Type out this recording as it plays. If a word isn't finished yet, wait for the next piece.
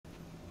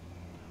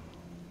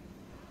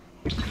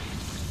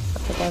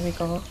Okay, there we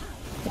go.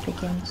 It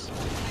begins.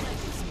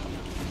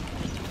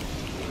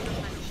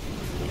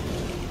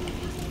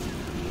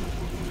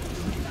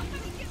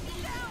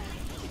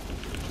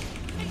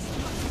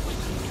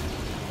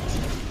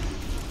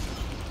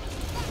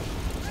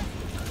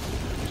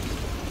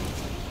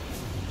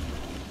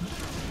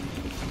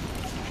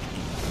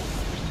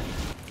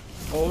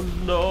 Oh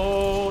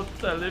no!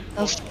 Teleport!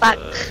 I'm stuck.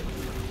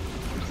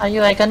 Are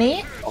you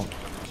agony? Oh.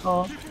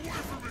 Oh.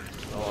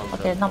 Oh,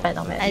 Okay, not bad,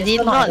 not bad. I You're did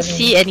still not agony.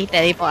 see any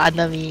teleport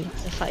under me.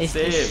 The fuck is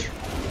Same. this?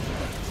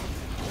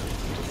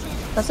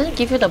 Doesn't it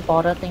give you the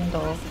border thing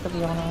though, to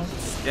be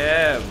honest?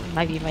 Scam!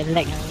 Might be my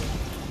leg.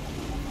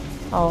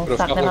 Oh, Could've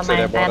fuck, not never looked at mind.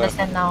 that I border.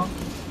 understand now.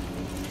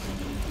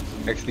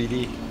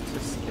 XDD.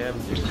 Just scam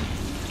you.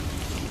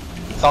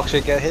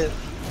 Toxic get hit.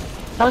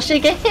 Oh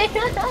shit, get hit!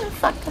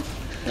 Fuck!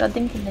 You're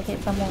thinking the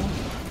hit some more.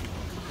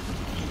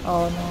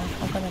 Oh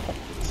no, I'm gonna get.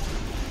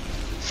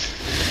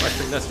 My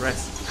fitness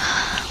rest.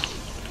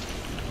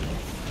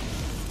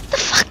 What the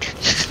fuck?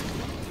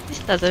 This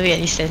doesn't make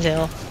any sense at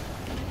all.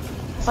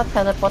 What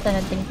teleport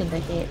and think in the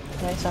head?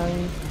 Very sorry.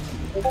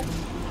 No,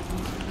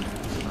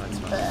 it's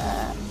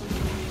fine.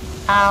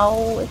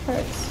 Ow, it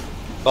hurts.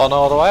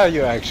 Donald, why are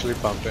you actually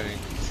pumping?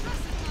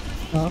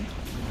 Huh?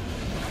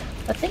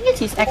 The thing is,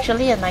 he's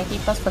actually a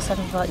 90+%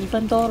 river,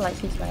 even though like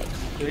he's like.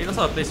 He knows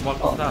how to play small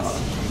class.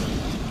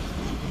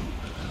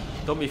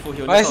 Don't be fooled,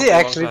 he only Why is knows he how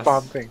to play actually one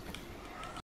class. pumping?